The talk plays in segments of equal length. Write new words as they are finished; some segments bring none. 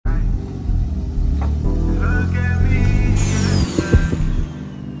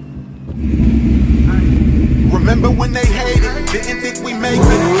when they hated, didn't think we make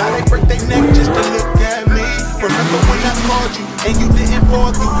it. Now they break their neck just to look at me. Remember when I called you and you didn't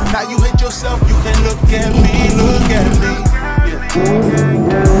fall through? Now you hate yourself, you can look at me, look at me.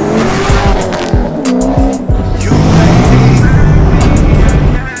 You made me.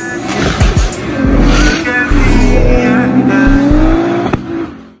 Look at me.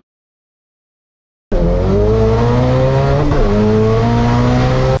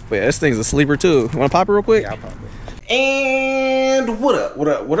 But yeah, this thing's a sleeper too. You wanna pop it real quick? Yeah, I'll pop it. And what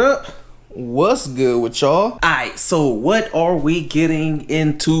up? What's good with y'all? Alright, so what are we getting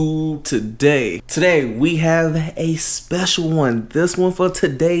into today? Today we have a special one. This one for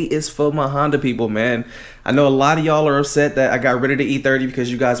today is for my Honda people, man. I know a lot of y'all are upset that I got rid of the E30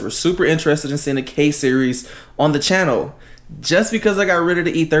 because you guys were super interested in seeing a K-series on the channel. Just because I got rid of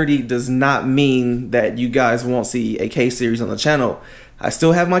the E30 does not mean that you guys won't see a K-series on the channel. I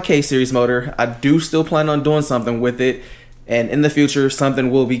still have my K-series motor. I do still plan on doing something with it. And in the future, something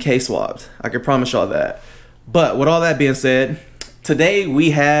will be K-swapped. I can promise y'all that. But with all that being said, today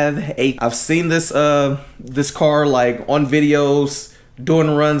we have I've seen this this car like on videos, doing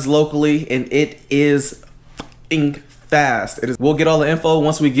runs locally, and it is f***ing fast. We'll get all the info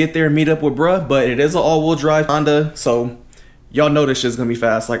once we get there and meet up with bruh, but it is an all-wheel drive Honda, so y'all know this shit's gonna be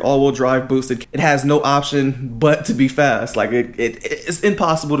fast. Like all-wheel drive boosted. It has no option but to be fast. Like it's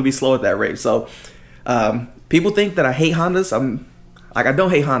impossible to be slow at that rate. So people think that I hate Hondas. I don't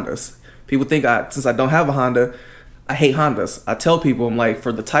hate Hondas. People think since I don't have a Honda, I hate Hondas. I tell people, I'm like,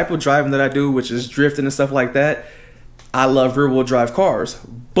 for the type of driving that I do, which is drifting and stuff like that, I love rear-wheel drive cars.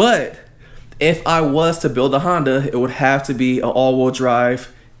 But if I was to build a Honda, it would have to be an all-wheel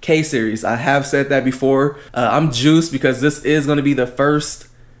drive K-series. I have said that before. I'm juiced because this is going to be the first.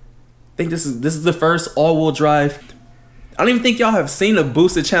 I think this is the first all-wheel drive. I don't even think y'all have seen a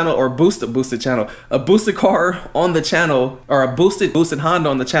boosted channel or a boosted car on the channel, or a boosted Honda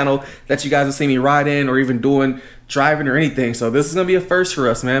on the channel that you guys have seen me ride in or even driving or anything. So this is gonna be a first for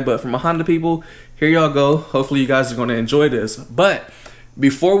us, man. But for my Honda people, here y'all go. Hopefully you guys are gonna enjoy this. But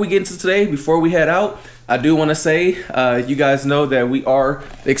before we get into today, before we head out, I do want to say, you guys know that we are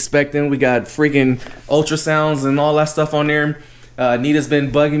expecting. We got freaking ultrasounds and all that stuff on there. Nita's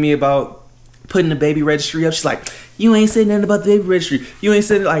been bugging me about putting the baby registry up. She's like, you ain't saying nothing about the baby registry. You ain't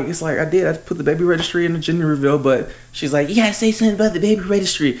saying, like, it's like I did. I put the baby registry in the gender reveal, but she's like, you gotta say something about the baby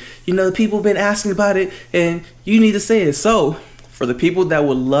registry. You know, people have been asking about it, and you need to say it. So, for the people that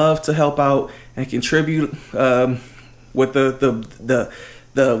would love to help out and contribute with the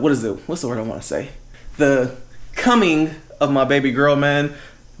what is it? What's the word I want to say? The coming of my baby girl, man.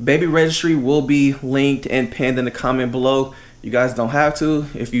 Baby registry will be linked and pinned in the comment below. You guys don't have to.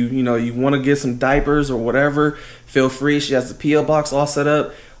 If you want to get some diapers or whatever, feel free. She has the P.O. box all set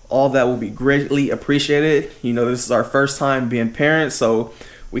up. All that will be greatly appreciated. You know, this is our first time being parents, so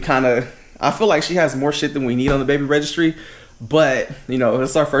I feel like she has more shit than we need on the baby registry. But, you know,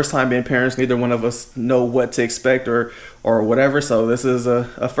 it's our first time being parents. Neither one of us know what to expect or whatever. So this is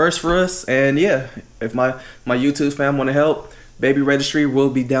a first for us. And yeah, if my YouTube fam want to help, baby registry will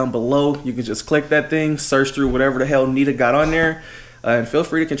be down below. You can just click that thing, search through whatever the hell Nita got on there, and feel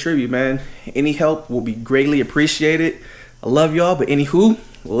free to contribute, man. Any help will be greatly appreciated. I love y'all, but anywho,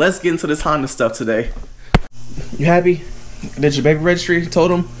 let's get into this Honda stuff today. You happy? Did your baby registry told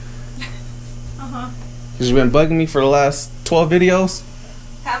them? Because you've been bugging me for the last 12 videos.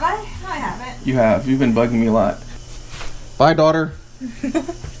 Have I? No, I haven't. You have. You've been bugging me a lot. Bye, daughter.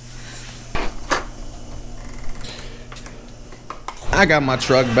 I got my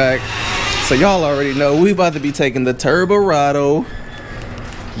truck back. So y'all already know we about to be taking the Turborado.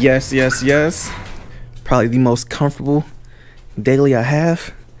 Yes, yes, yes. Probably the most comfortable daily I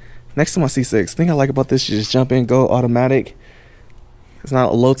have. Next to my C6. The thing I like about this, you just jump in, go automatic. It's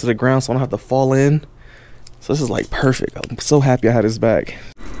not low to the ground, so I don't have to fall in. So this is like perfect. I'm so happy I had this back.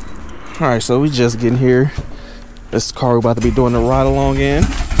 Alright, so we just getting here. This car we're about to be doing the ride along in.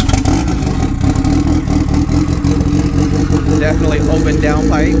 Definitely open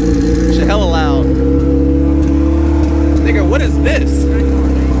downpipe. Shit hella loud. Nigga, what is this?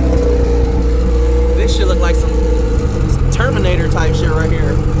 This shit look like some Terminator type shit right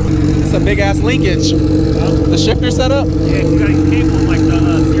here. It's a big ass linkage. The shifter setup? Yeah, you got a cable like the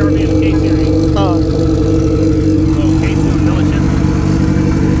CRV and the K-series. K2 intelligent.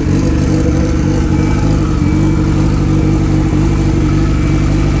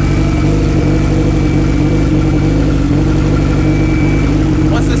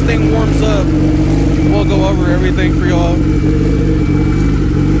 Once this thing warms up, we'll go over everything for y'all.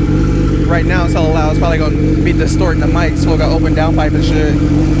 Right now it's hella loud. It's probably gonna be distorting the mic, so we'll got open downpipe and shit.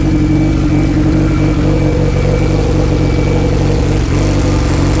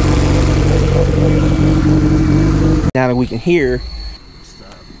 we can hear. It's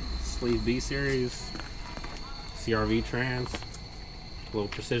Sleeve B series, CRV trans, little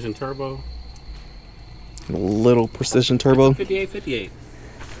precision turbo. Little precision turbo. 5858.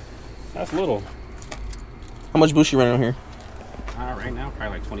 That's little. How much boost you running on here? Right now,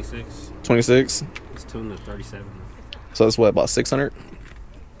 probably like 26. 26. It's tuned to 37. So that's what, about 600?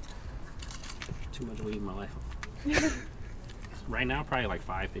 Too much weed in my life. Right now, probably like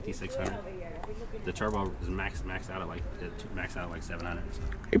 550, 600. The turbo is maxed out at like 700. So.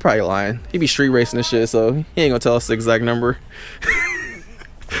 He probably lying. He be street racing this shit, so he ain't gonna tell us the exact number.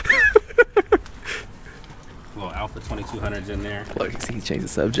 Little Alpha 2200s in there. Look, he changed the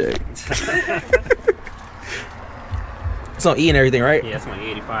subject. It's on E and everything, right? Yeah, it's on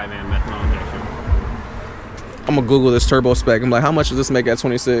 85 and methanol injection. I'm gonna Google this turbo spec. I'm like, how much does this make at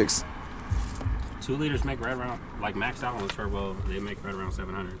 26? 2 liters make right around, like maxed out on the turbo, they make right around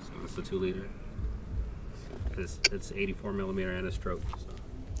 700. So it's a 2 liter. It's 84 millimeter and a stroke.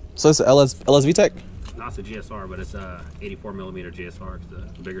 So it's a LS VTEC? No, it's a GSR, but it's a 84 millimeter GSR. It's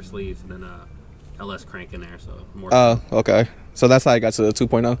the bigger sleeves and then LS crank in there, so more. Oh, okay. So that's how I got to the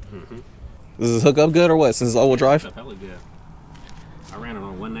 2.0. Mm-hmm. Does this hook up good or what? Since it's all-wheel drive? It's hella good. I ran it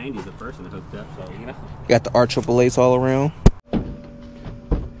on 190s at first and it hooked up, so you know. You got the R888s all around.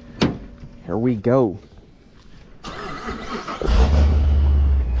 Here we go.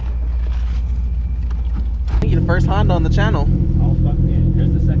 You're the first Honda on the channel. Oh fuck yeah!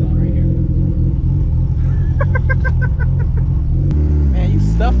 There's the second one right here. Man, you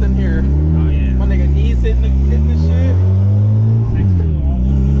stuffed in here. Oh yeah. My nigga knees hitting this shit. Next to all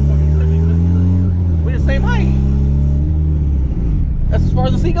the fucking Civic. We the same height. That's as far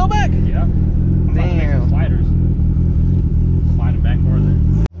as the seat go back? Yeah. I'm about to make some sliders. Slide them back further.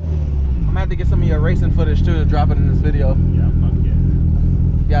 I'm gonna have to get some of your racing footage too to drop it in this video. Yeah, fuck yeah.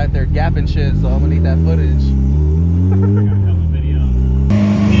 You out there gapping shit, so I'm gonna need that footage. I got a couple videos.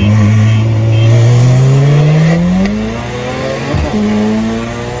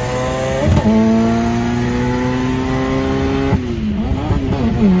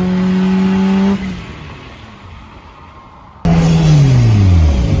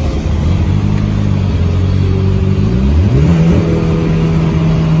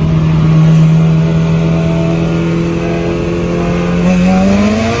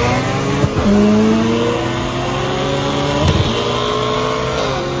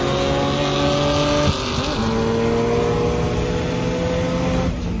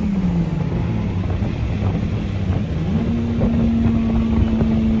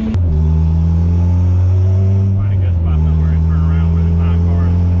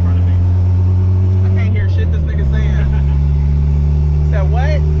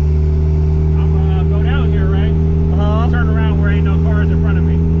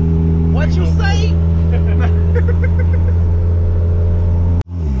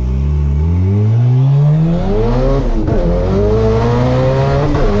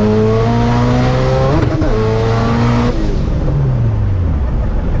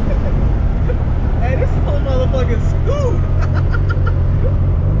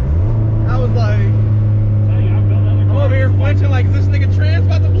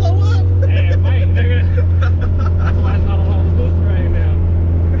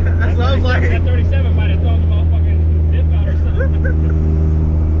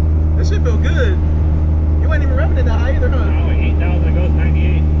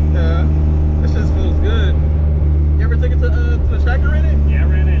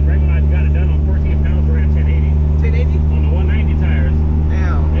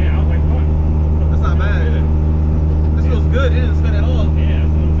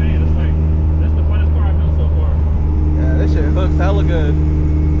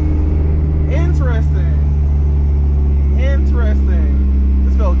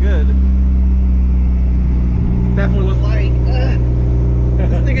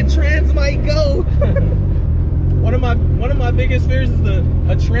 biggest fears is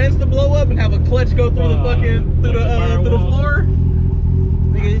a trans to blow up and have a clutch go through the fucking through the floor.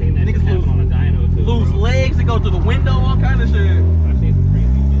 Niggas lose legs and go through the window, all kind of shit. I've seen some crazy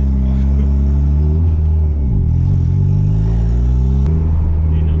shit.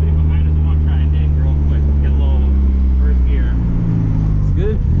 Ain't nobody behind us. I'm gonna try and dig real quick. Get a little first gear. It's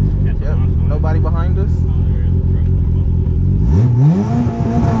good. Yep. Nobody behind us. Oh, there is a truck.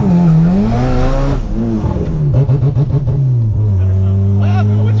 What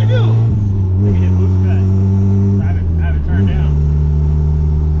happened? What'd you do? We hit boost cut. I have it turned down.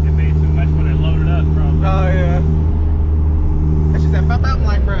 It made too much when I loaded up, bro. Oh yeah. That shit said pop out. I'm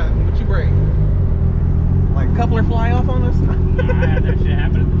like, bro, what you break? Like coupler fly off on us? Nah, I had that shit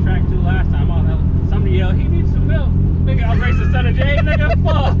happen at the track too last time. Somebody yelled, he needs some milk. Nigga,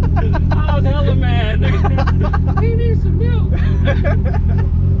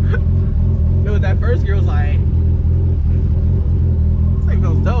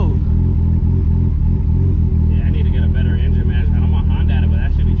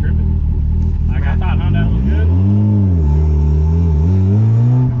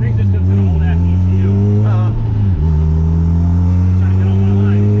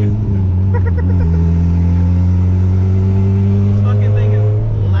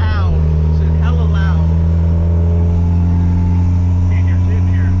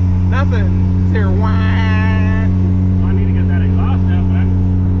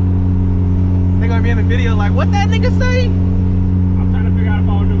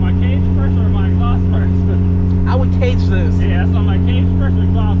 this. Yeah, that's on my cage first,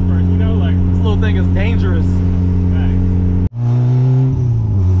 exhaust first. You know, like This little thing is dangerous.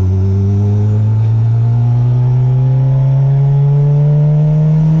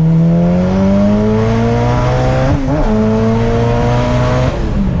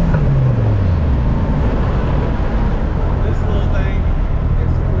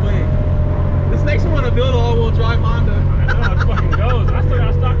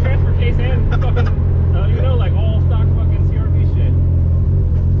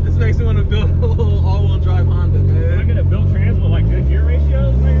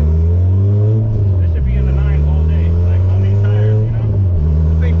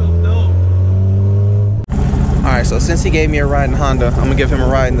 So since he gave me a ride in Honda, I'm gonna give him a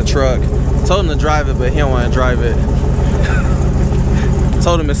ride in the truck. Told him to drive it, but he don't want to drive it.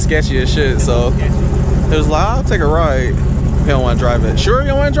 Told him it's sketchy as shit, so it was like, I'll take a ride. He don't want to drive it. Sure you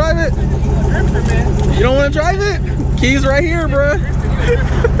don't want to drive it? You don't want to drive it? Keys right here, bruh.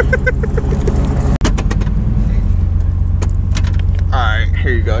 Alright,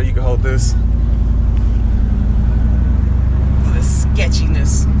 here you go. You can hold this. The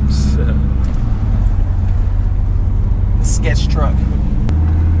sketchiness. Sketch truck.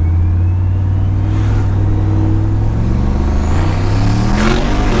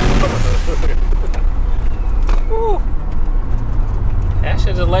 Ooh. That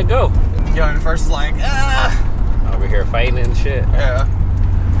shit just let go. Yo, and first like, over here fighting and shit. Yeah.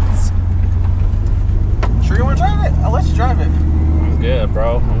 Sure you want to drive it? I'll let you drive it. I'm good,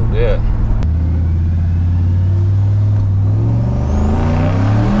 bro. I'm good.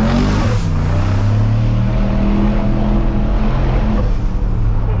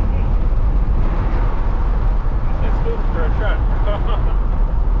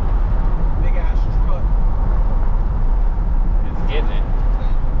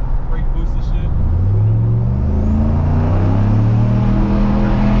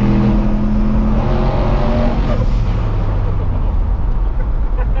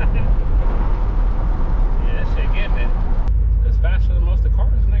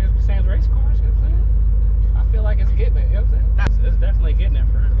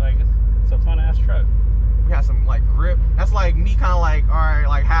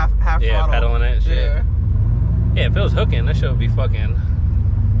 Yeah, throttle. pedaling that shit. Yeah. Yeah, if it was hooking, that shit would be fucking.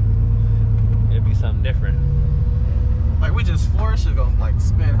 It'd be something different. Like we just floored, shit gonna like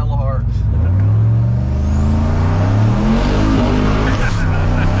spin hella hard.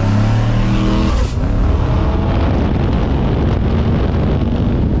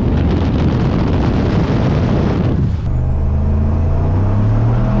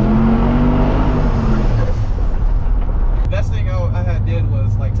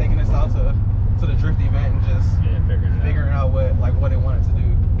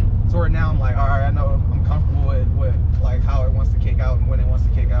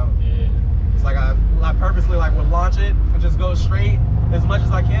 It and just go straight as much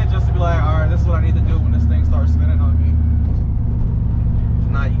as I can, just to be like, all right, this is what I need to do when this thing starts spinning on me. If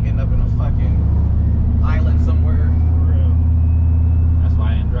not, you end up in a fucking island somewhere. For real. That's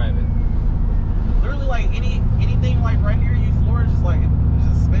why I ain't driving. Literally, like anything like right here, you floor, just like it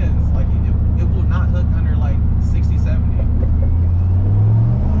just spins. Like it will not hook under like 60, 70.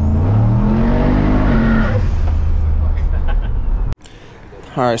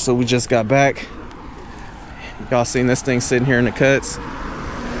 All right, so we just got back. Y'all seen this thing sitting here in the cuts.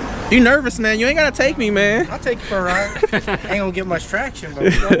 You nervous, man? You ain't gotta take me, man. I'll take you for a ride. Ain't gonna get much traction,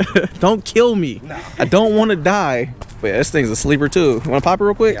 but don't kill me. No. I don't want to die. But yeah, this thing's a sleeper too. You wanna pop it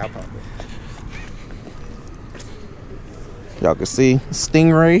real quick? Yeah, I'll pop it. Y'all can see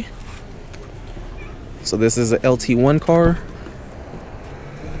Stingray. So this is a LT1 car.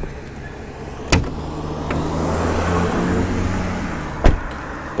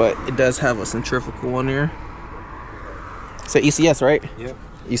 But it does have a centrifugal on here. It's an ECS, right? Yep.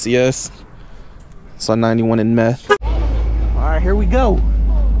 ECS. So 91 in meth. Alright, here we go.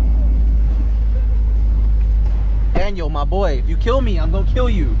 Daniel, my boy, if you kill me, I'm gonna kill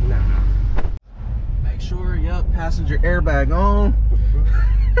you. Nah. Make sure, yep, passenger airbag on.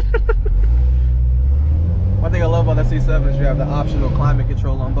 One thing I love about the C7 is you have the optional climate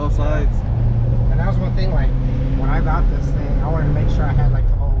control on both sides. And that was one thing, like, when I got this thing, I wanted to make sure I had, like,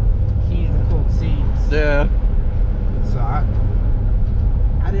 the whole heated and cooled seats. Yeah. So I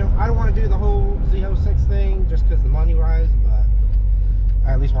don't want to do the whole Z06 thing just because the money rise, but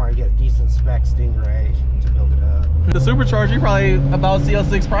I at least want to get a decent spec Stingray to build it up. The supercharged, you probably about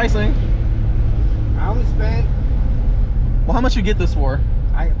C06 pricing. I only spent. Well, how much you get this for?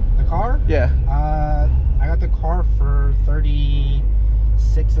 The car? Yeah. I got the car for $36,000.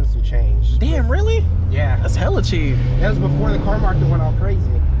 6 and some change. Damn, really? Yeah. That's hella cheap. That was before the car market went all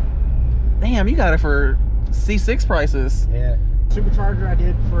crazy. Damn, you got it for C6 prices. Yeah. Supercharger I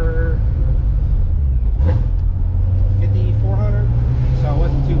did for 5,400, so it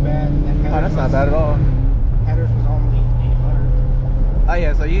wasn't too bad. And Oh, that's not bad at all. Headers was only 800. Oh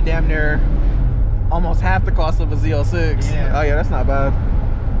yeah, so you damn near almost half the cost of a Z06. Yeah. Oh yeah, that's not bad.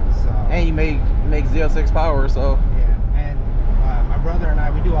 So. And you make Z06 power, so. Yeah, and my brother and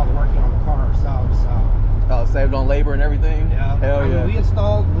I, we do all the working on the car ourselves, so. Oh, saved on labor and everything? Yeah. Hell I mean, yeah. we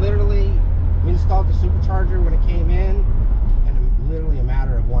installed the supercharger when it came in, and literally a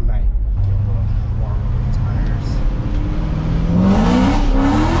matter of one night. Warm tires.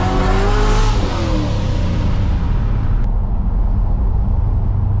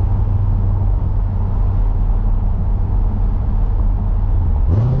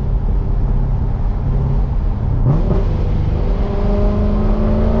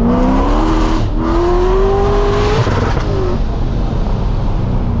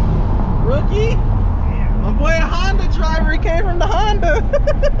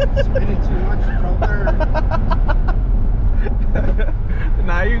 Spinning too much, control third.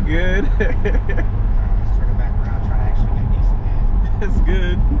 Nah, you good. Let's turn it back around, try to actually get decent in. It's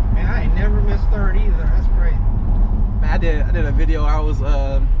good. Man, I ain't never missed third either. That's crazy. Man, I did a video. I was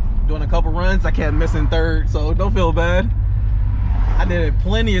doing a couple runs. I kept missing third, so don't feel bad. I did it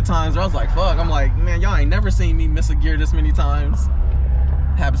plenty of times where I was like, fuck. I'm like, man, y'all ain't never seen me miss a gear this many times.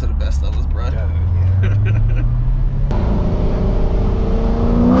 Happens to the best of us, bro. Yeah.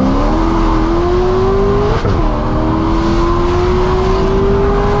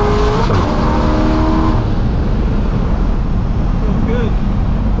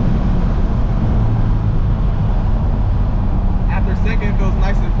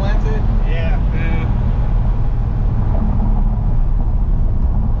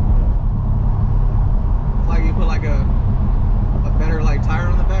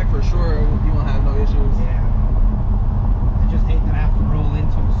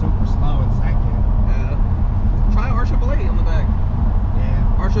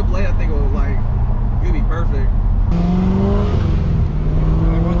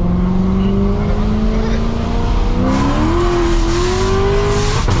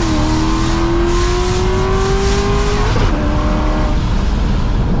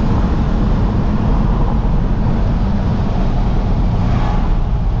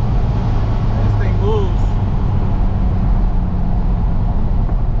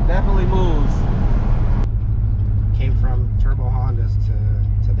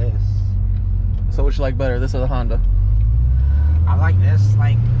 So which you like better, this or the Honda? I like this.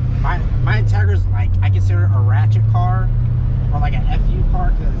 Like my Integra's like I consider it a ratchet car or like an FU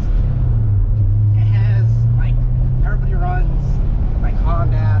car because it has like everybody runs like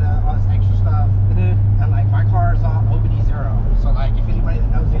Honda, all this extra stuff, and like my car is all OBD0. So like if anybody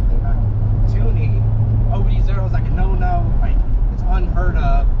that knows anything about tuning, OBD0 is like a no-no, like it's unheard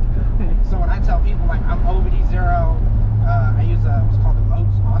of. So when I tell people like I'm OBD0, I use what's called the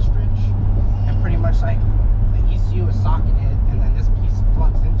Motes Ostrich, and pretty much like the ECU is socketed, and then this piece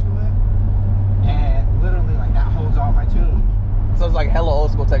plugs into it, and literally like that holds all my tuning. So it's like hella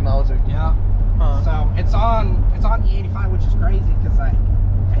old school technology. Yeah. So it's on E85, which is crazy because like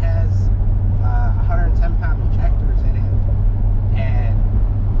it has 110-pound injectors in it, and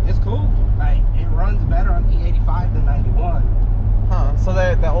it's cool. Like it runs better on E85 than 91. So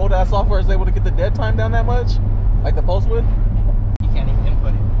that old ass software is able to get the dead time down that much? Like the pulse width? You can't even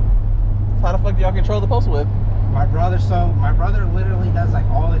input it. So how the fuck do y'all control the pulse width? My brother literally does like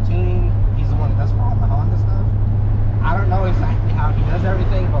all the tuning. He's the one that does for all the Honda stuff. I don't know exactly how he does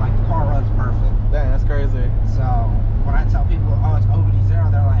everything, but like the car runs perfect. Dang, that's crazy. So when I tell people, oh, it's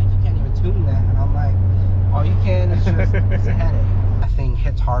OBD0, they're like, you can't even tune that, and I'm like, all you can is just it's a headache. That thing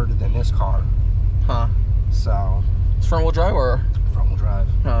hits harder than this car. So it's front wheel drive or front wheel drive.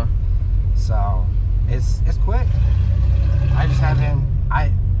 So it's quick. I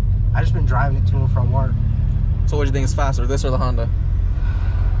just been driving it to and from work. So what do you think is faster, this or the Honda?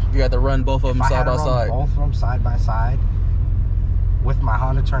 You had to run both of them side by side. Both of them side by side. With my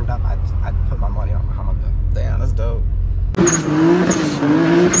Honda turned up, I'd put my money on my Honda. Damn, that's dope. I've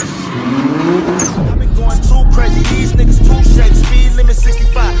been going too crazy. These niggas too shady. Speed